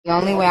The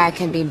only way I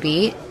can be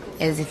beat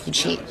is if you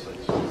cheat.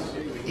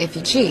 If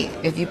you cheat.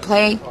 If you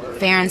play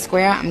fair and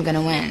square, I'm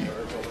gonna win.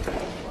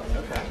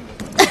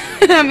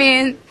 I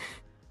mean...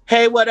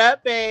 Hey, what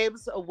up,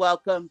 babes?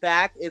 Welcome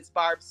back. It's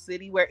Barb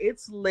City, where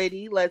it's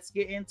litty. Let's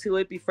get into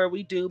it. Before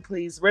we do,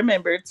 please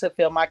remember to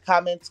fill my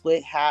comments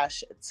with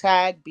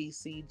hashtag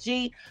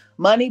BCG,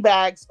 money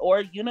bags,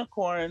 or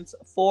unicorns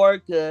for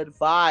good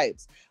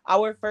vibes.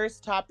 Our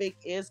first topic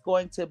is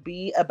going to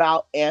be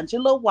about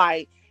Angela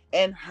White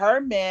and her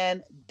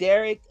man,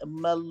 Derrick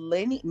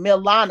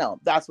Milano.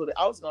 That's what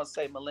I was going to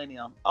say,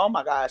 millennium. Oh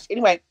my gosh.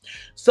 Anyway,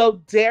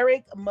 so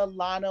Derrick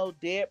Milano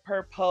did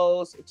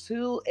propose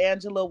to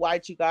Angela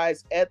White, you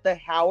guys, at the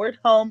Howard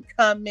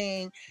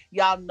homecoming.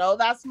 Y'all know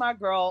that's my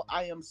girl.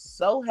 I am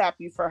so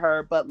happy for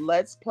her, but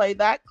let's play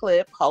that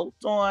clip. Hold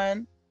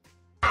on.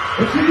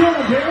 What you doing,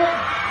 Derrick?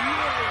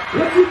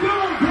 What you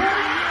doing,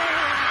 Derrick?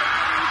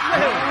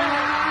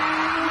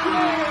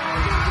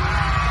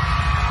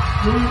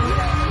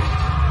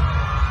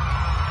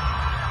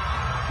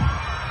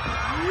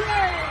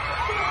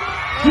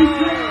 Keep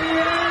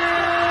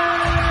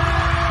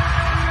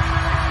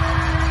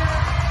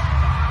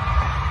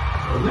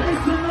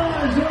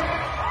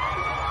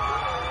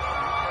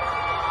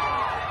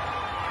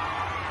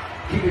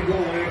it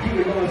going, man. Keep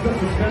it going.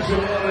 Such a special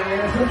moment,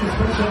 man. Such a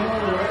special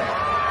moment, right?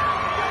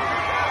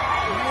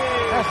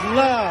 That's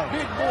love.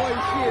 Big boy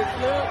shit,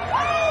 look.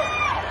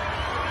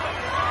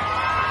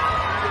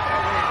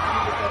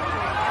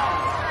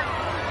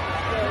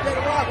 Take a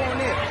walk on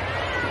this.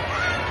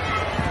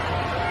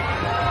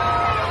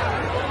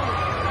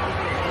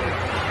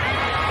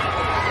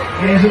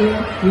 Angela,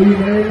 who you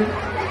married?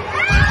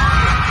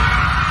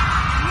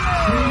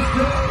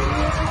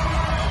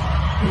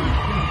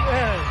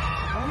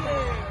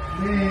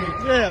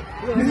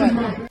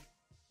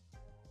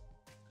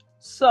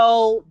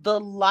 So the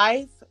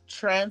life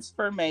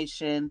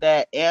transformation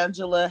that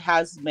Angela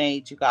has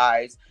made, you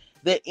guys,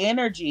 the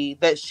energy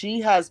that she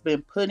has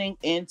been putting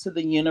into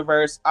the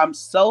universe, I'm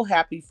so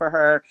happy for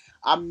her.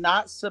 I'm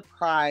not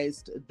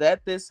surprised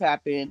that this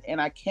happened,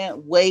 and I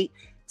can't wait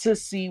to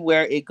see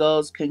where it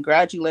goes.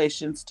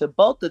 Congratulations to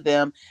both of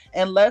them.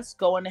 And let's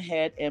go on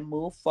ahead and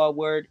move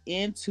forward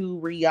into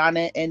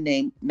Rihanna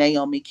and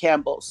Naomi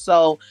Campbell.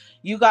 So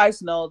you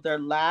guys know their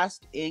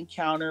last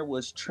encounter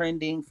was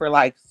trending for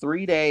like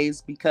 3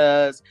 days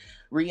because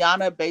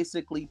Rihanna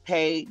basically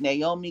paid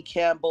Naomi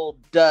Campbell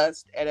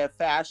dust at a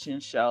fashion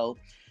show.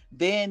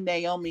 Then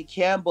Naomi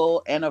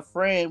Campbell and a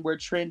friend were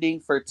trending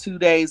for 2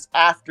 days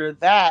after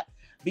that,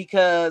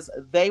 because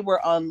they were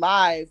on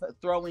live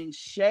throwing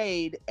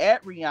shade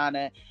at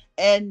Rihanna.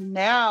 And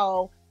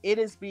now it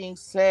is being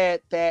said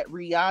that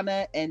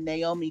Rihanna and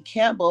Naomi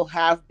Campbell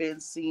have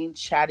been seen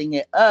chatting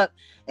it up,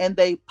 and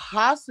they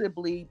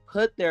possibly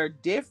put their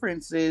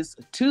differences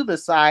to the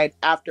side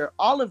after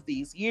all of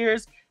these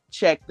years.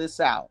 Check this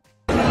out.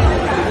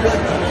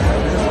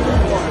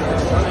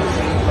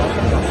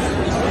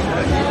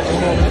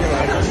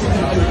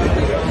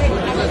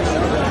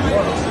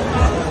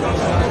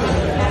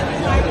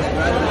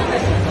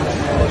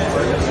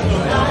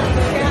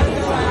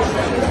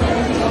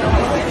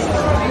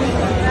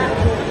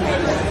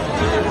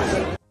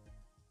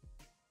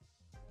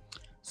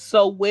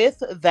 So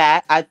with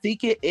that, I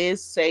think it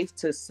is safe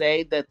to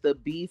say that the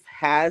beef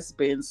has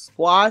been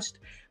squashed,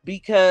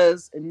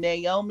 because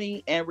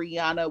Naomi and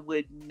Rihanna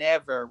would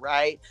never,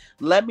 right?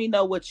 Let me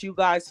know what you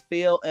guys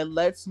feel, and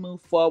let's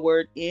move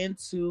forward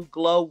into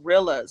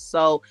Glorilla.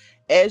 So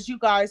as you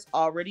guys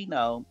already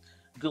know,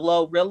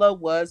 Glorilla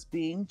was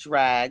being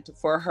dragged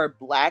for her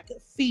Black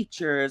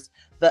features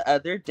the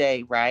other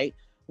day, right?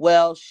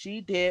 Well,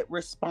 she did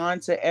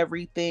respond to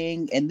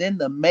everything, and then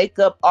the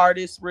makeup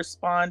artist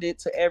responded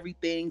to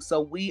everything.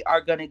 So we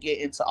are going to get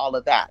into all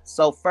of that.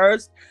 So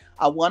first,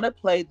 I want to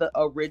play the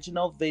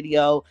original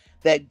video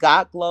that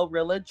got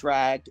Glorilla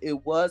dragged.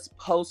 It was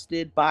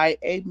posted by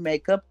a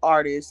makeup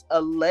artist,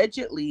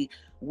 allegedly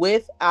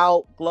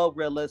without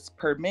Glorilla's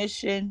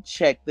permission.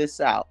 Check this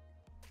out.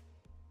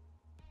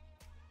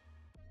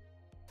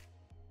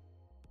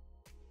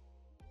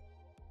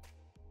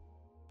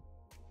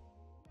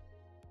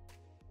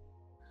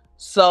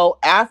 So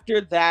after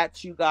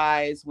that, you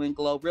guys, when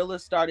Glorilla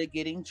started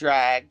getting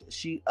dragged,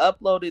 she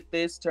uploaded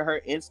this to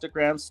her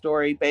Instagram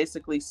story,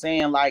 basically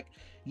saying like,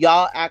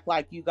 y'all act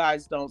like you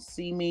guys don't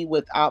see me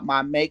without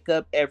my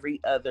makeup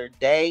every other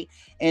day.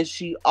 And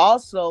she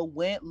also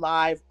went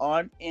live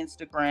on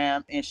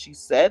Instagram and she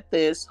said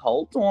this.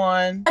 Hold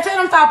on. I tell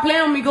them stop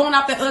playing with me, going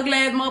off that ugly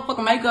ass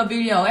motherfucking makeup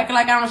video, acting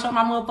like I don't show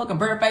my motherfucking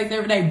bird face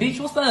every day. Bitch,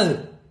 what's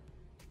up?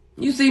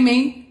 You see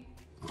me?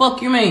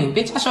 Fuck you mean?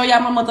 Bitch, I show y'all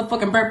my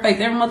motherfucking bird face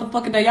every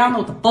motherfucking day. Y'all know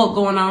what the fuck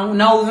going on.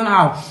 Nose and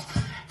all.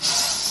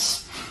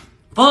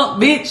 Fuck,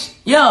 bitch.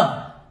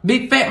 Yeah.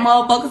 Big fat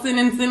motherfucker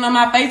sitting on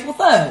my face. What's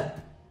up?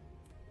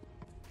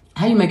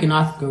 How you make a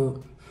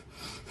nostril?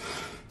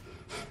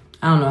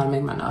 I don't know how to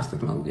make my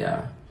nostril move,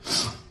 y'all.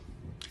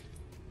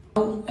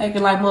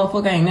 Acting like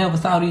motherfucker ain't never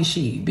saw this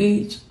shit,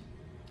 bitch.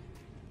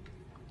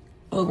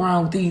 Fuck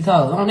wrong with these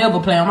hoes. Don't ever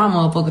play on my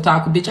motherfucker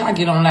talking, bitch. I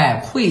get on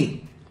live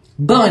quick.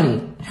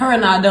 Bunny, her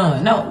not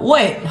done. No,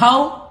 what,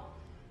 ho?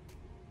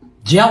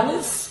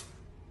 Jealous?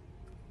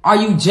 Are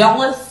you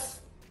jealous?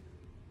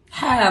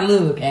 How I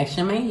look,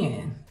 action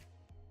man.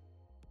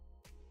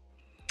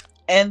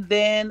 And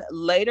then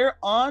later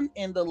on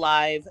in the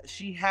live,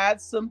 she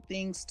had some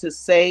things to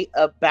say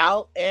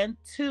about and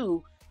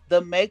to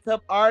the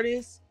makeup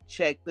artist.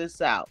 Check this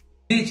out.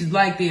 Bitches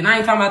like that. And I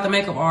ain't talking about the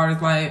makeup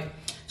artist. Like,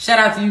 shout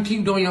out to you.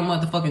 Keep doing your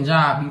motherfucking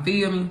job. You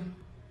feel me?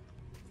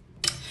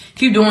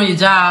 Keep doing your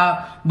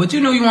job. But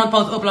you know you weren't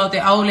supposed to upload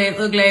that old ass,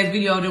 ugly ass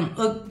video of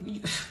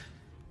them.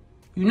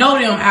 You know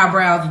them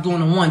eyebrows are doing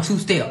the 1-2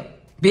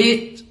 step.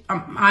 Bitch.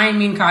 I ain't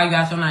mean to call you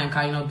guys your name.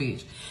 Call you no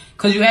bitch.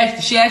 Cause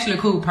she actually a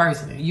cool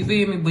person. You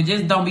feel me? But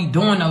just don't be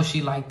doing no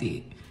shit like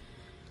that.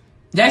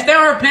 That's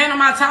her playing on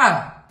my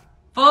top.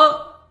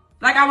 Fuck.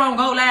 Like I won't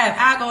go live.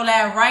 I go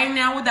live right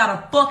now without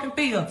a fucking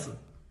filter.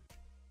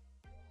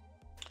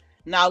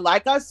 Now,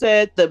 like I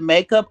said, the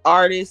makeup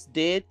artist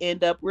did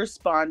end up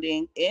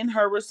responding. In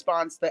her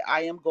response that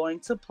I am going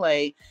to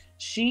play,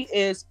 she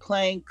is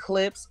playing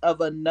clips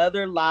of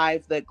another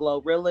live that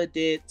Glorilla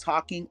did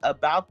talking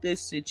about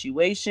this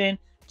situation.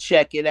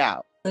 Check it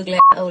out. Ugly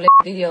old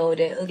video,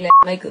 that ugly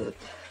makeup.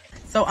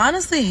 So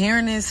honestly,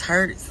 hearing this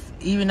hurts,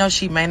 even though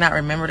she may not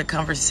remember the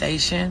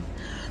conversation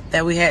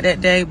that we had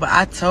that day. But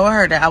I told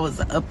her that I was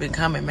an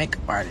up-and-coming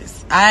makeup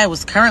artist. I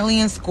was currently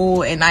in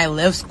school, and I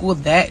left school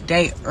that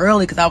day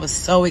early because I was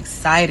so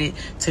excited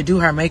to do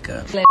her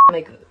makeup.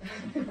 Makeup.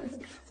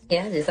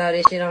 Yeah, I just saw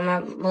this shit on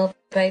my motherfucking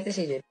page. This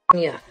shit just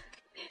me up.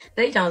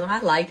 They told me I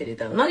liked it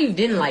though. No, you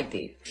didn't like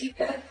it.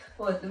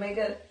 What, the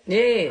makeup?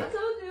 Yeah. I told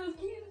you it was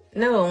cute.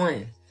 No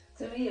one.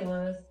 To me it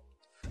was.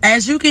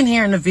 As you can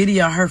hear in the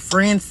video, her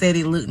friend said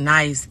it looked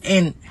nice,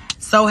 and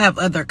so have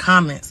other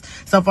comments.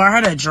 So for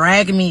her to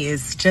drag me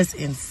is just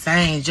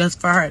insane. Just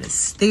for her to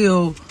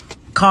still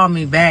call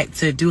me back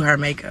to do her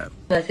makeup.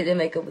 I said that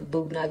makeup was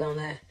boob, not gonna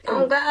lie.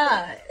 Oh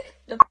God.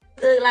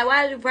 Like,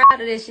 why are you proud of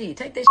this shit?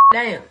 Take this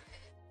shit down.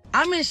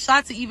 I'm in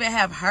shock to even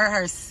have heard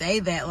her say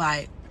that.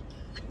 Like,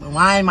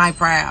 why am I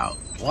proud?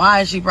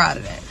 Why is she proud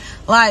of that?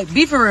 Like,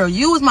 be for real.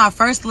 You was my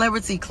first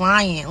celebrity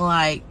client.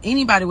 Like,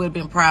 anybody would have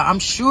been proud. I'm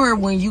sure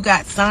when you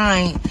got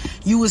signed,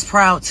 you was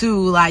proud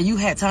too. Like, you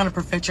had time to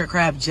perfect your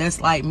craft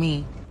just like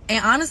me.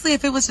 And honestly,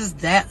 if it was just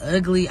that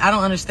ugly, I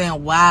don't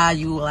understand why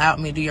you allowed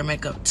me to do your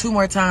makeup 2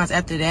 more times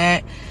after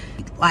that.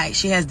 Like,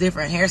 she has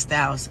different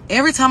hairstyles.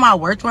 Every time I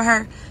worked with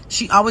her,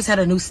 she always had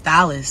a new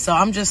stylist. So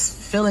I'm just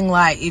feeling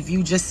like if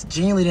you just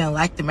genuinely didn't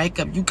like the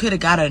makeup, you could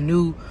have got a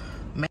new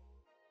makeup.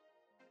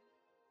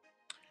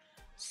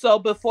 So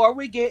before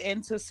we get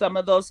into some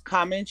of those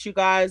comments, you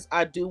guys,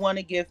 I do want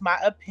to give my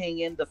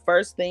opinion. The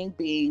first thing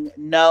being,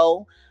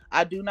 no,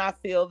 I do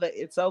not feel that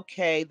it's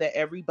okay that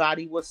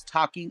everybody was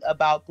talking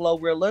about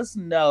Glorilla's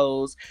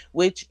nose,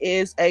 which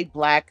is a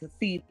black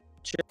feature.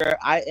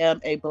 I am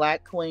a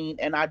black queen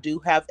and I do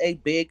have a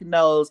big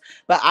nose,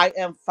 but I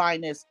am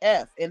fine as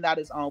F, and that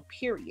is on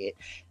period.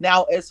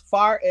 Now, as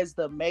far as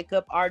the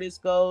makeup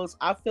artist goes,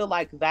 I feel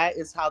like that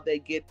is how they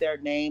get their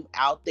name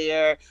out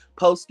there,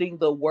 posting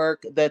the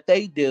work that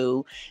they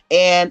do.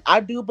 And I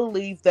do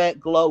believe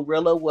that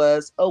Glorilla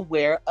was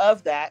aware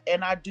of that.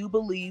 And I do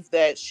believe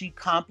that she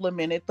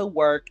complimented the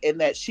work and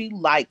that she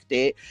liked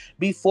it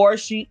before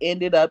she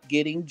ended up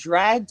getting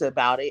dragged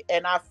about it.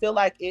 And I feel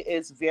like it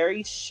is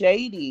very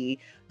shady,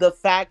 the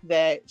fact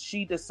that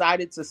she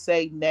decided to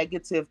say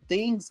negative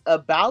things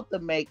about the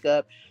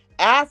makeup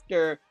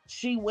after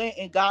she went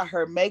and got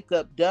her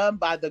makeup done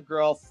by the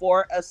girl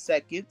for a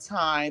second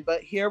time.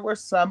 But here were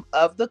some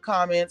of the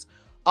comments.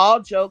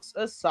 All jokes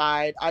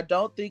aside, I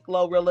don't think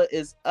Glorilla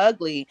is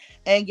ugly.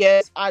 And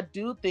yes, I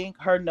do think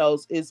her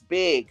nose is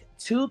big.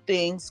 2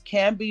 things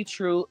can be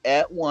true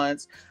at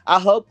once. I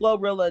hope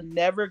Glorilla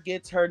never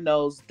gets her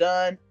nose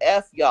done.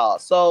 F y'all.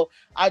 So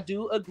I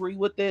do agree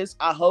with this.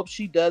 I hope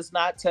she does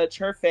not touch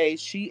her face.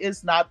 She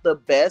is not the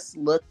best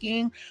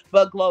looking,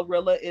 but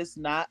Glorilla is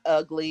not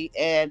ugly.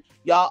 And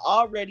y'all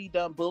already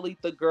done bullied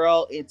the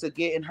girl into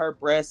getting her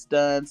breasts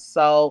done.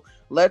 So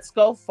let's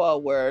go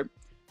forward.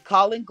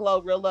 Calling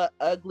Glorilla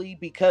ugly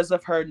because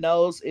of her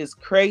nose is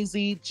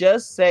crazy.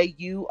 Just say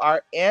you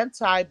are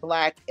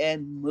anti-black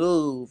and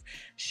move.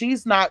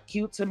 She's not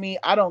cute to me.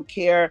 I don't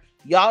care.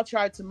 Y'all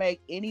tried to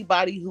make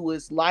anybody who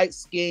is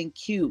light-skinned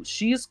cute.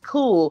 She's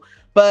cool,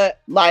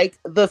 but like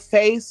the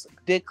face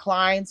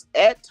declines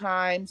at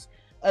times.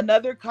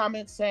 Another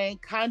comment saying,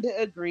 kinda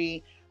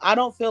agree. I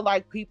don't feel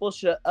like people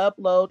should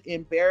upload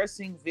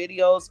embarrassing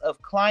videos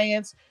of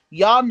clients.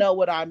 Y'all know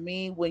what I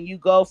mean when you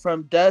go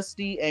from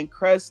dusty and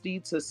crusty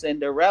to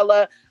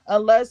Cinderella,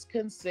 unless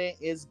consent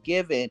is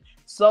given.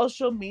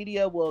 Social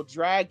media will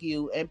drag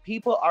you, and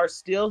people are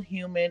still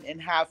human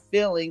and have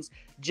feelings.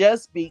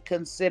 Just be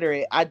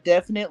considerate. I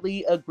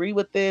definitely agree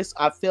with this.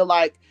 I feel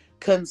like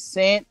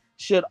consent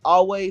should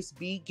always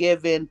be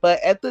given, but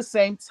at the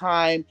same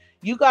time,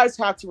 you guys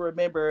have to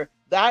remember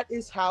that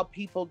is how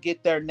people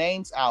get their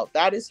names out.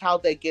 That is how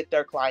they get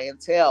their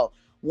clientele.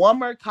 One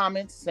more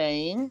comment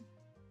saying,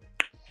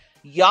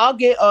 Y'all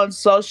get on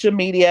social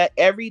media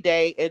every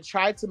day and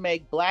try to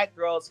make Black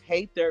girls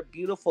hate their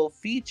beautiful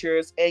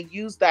features and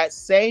use that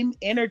same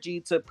energy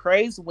to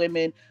praise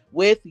women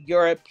with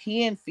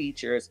European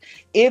features.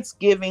 It's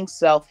giving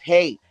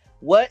self-hate.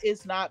 What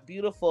is not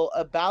beautiful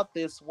about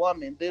this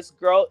woman? This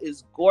girl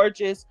is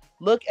gorgeous.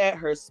 Look at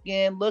her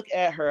skin. Look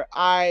at her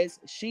eyes.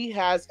 She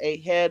has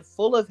a head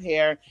full of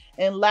hair.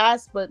 And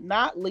last but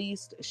not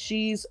least,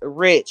 she's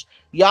rich.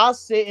 Y'all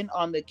sitting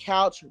on the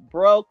couch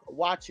broke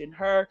watching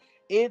her.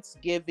 It's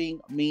giving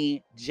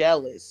me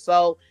jealous.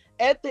 So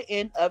at the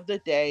end of the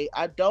day,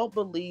 I don't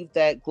believe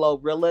that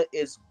Glorilla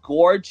is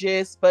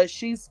gorgeous, but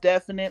she's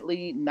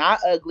definitely not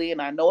ugly. And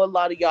I know a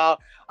lot of y'all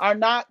are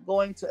not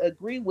going to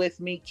agree with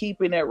me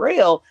keeping it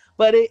real,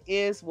 but it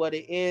is what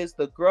it is.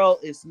 The girl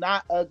is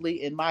not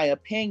ugly in my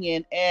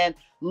opinion, and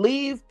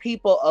leave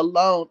people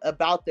alone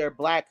about their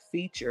Black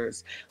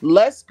features.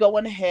 Let's go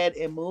ahead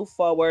and move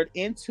forward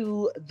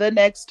into the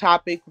next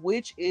topic,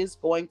 which is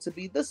going to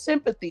be the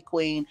sympathy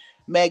queen,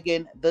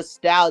 Megan Thee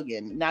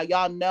Stallion. Now,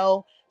 y'all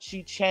know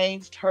she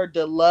changed her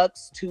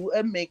deluxe to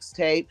a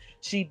mixtape.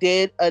 She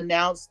did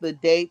announce the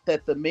date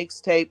that the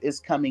mixtape is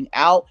coming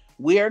out.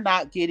 We're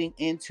not getting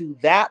into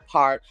that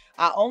part.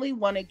 I only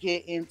want to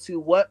get into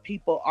what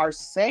people are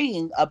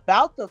saying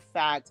about the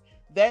fact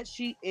that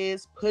she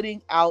is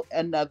putting out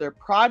another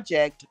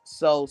project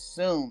so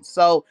soon.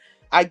 So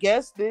I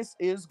guess this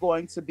is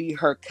going to be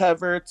her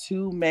cover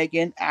to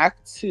Megan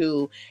Act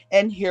 2.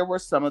 And here were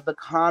some of the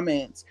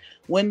comments.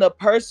 When the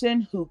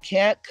person who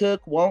can't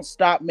cook won't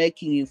stop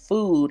making you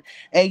food,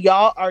 and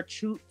y'all are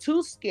too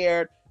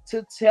scared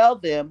to tell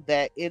them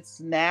that it's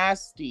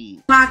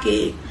nasty. Clock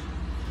it.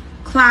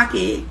 Clock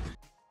it.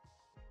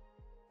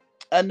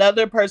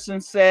 Another person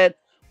said,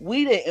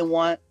 we didn't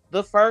want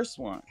the first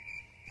one.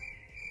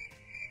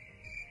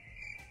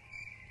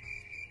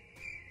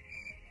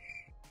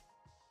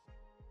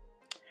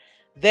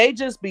 They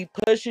just be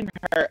pushing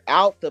her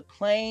out the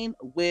plane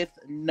with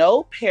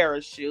no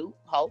parachute.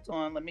 Hold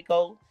on, let me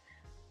go.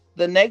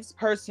 The next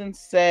person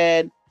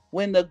said,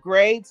 when the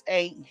grades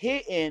ain't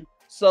hitting,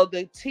 so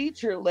the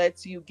teacher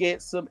lets you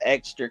get some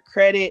extra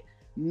credit.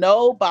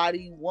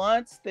 Nobody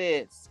wants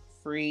this.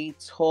 Free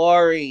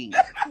Tory.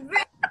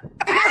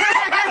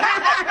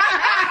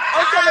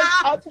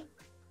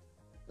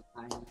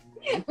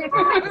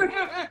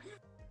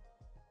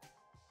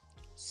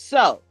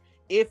 So,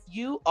 if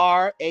you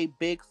are a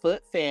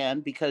Bigfoot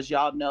fan, because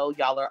y'all know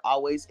y'all are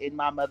always in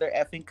my mother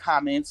effing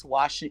comments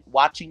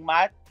watching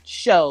my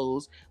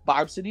shows,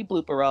 Barb City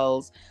blooper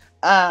rolls,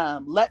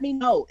 let me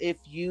know if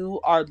you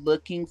are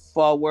looking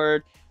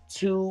forward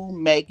to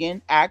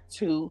Megan Act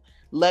 2.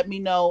 Let me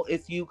know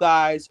if you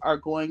guys are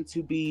going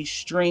to be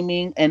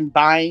streaming and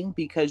buying,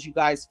 because you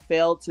guys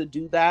failed to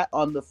do that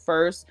on the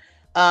first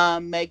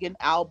Megan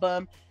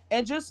album.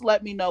 And just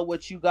let me know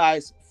what you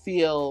guys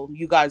feel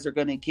you guys are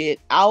going to get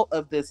out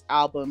of this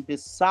album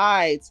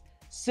besides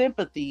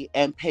sympathy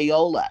and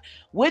payola.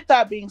 With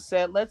that being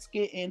said, let's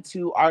get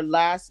into our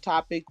last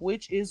topic,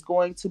 which is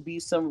going to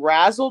be some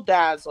razzle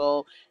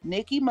dazzle.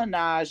 Nicki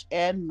Minaj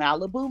and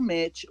Malibu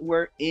Mitch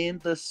were in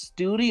the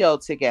studio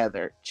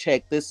together.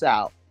 Check this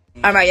out.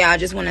 All right, y'all, I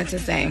just wanted to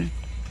say,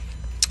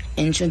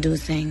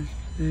 introducing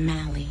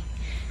Mally.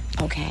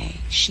 Okay,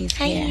 she's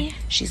here.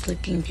 She's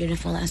looking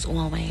beautiful as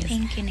always.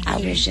 Thank you, Nicki. I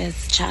was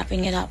just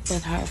chopping it up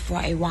with her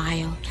for a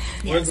while.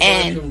 Yes.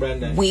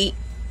 And we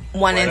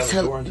wanted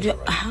to...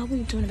 How are we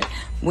doing it?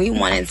 We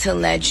wanted to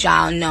let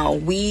y'all know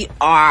we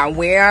are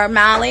where,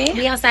 Mally?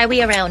 We outside,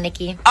 we around,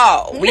 Nicki.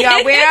 Oh, we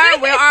are where?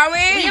 Where are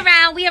we?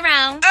 We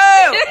around.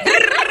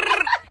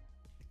 Oh!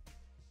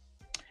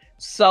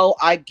 So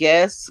I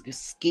guess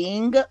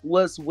Sking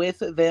was with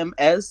them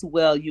as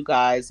well, you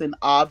guys. And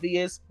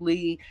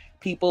obviously,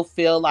 people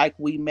feel like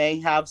we may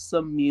have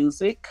some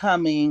music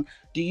coming.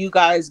 Do you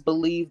guys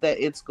believe that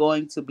it's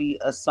going to be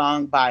a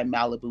song by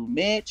Malibu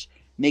Mitch,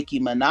 Nicki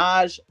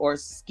Minaj, or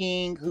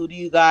Sking? Who do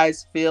you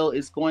guys feel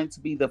is going to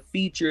be the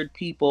featured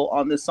people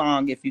on the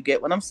song, if you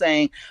get what I'm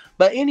saying?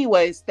 But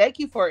anyways, thank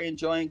you for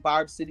enjoying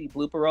Barb City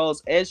blooper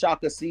rolls. As y'all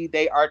can see,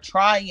 they are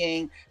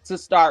trying to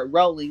start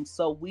rolling.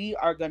 So we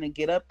are going to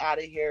get up out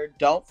of here.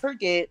 Don't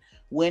forget,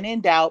 when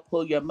in doubt,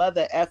 pull your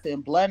mother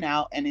effing blunt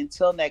out. And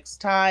until next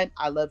time,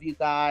 I love you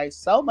guys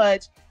so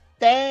much.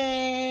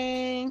 Thanks.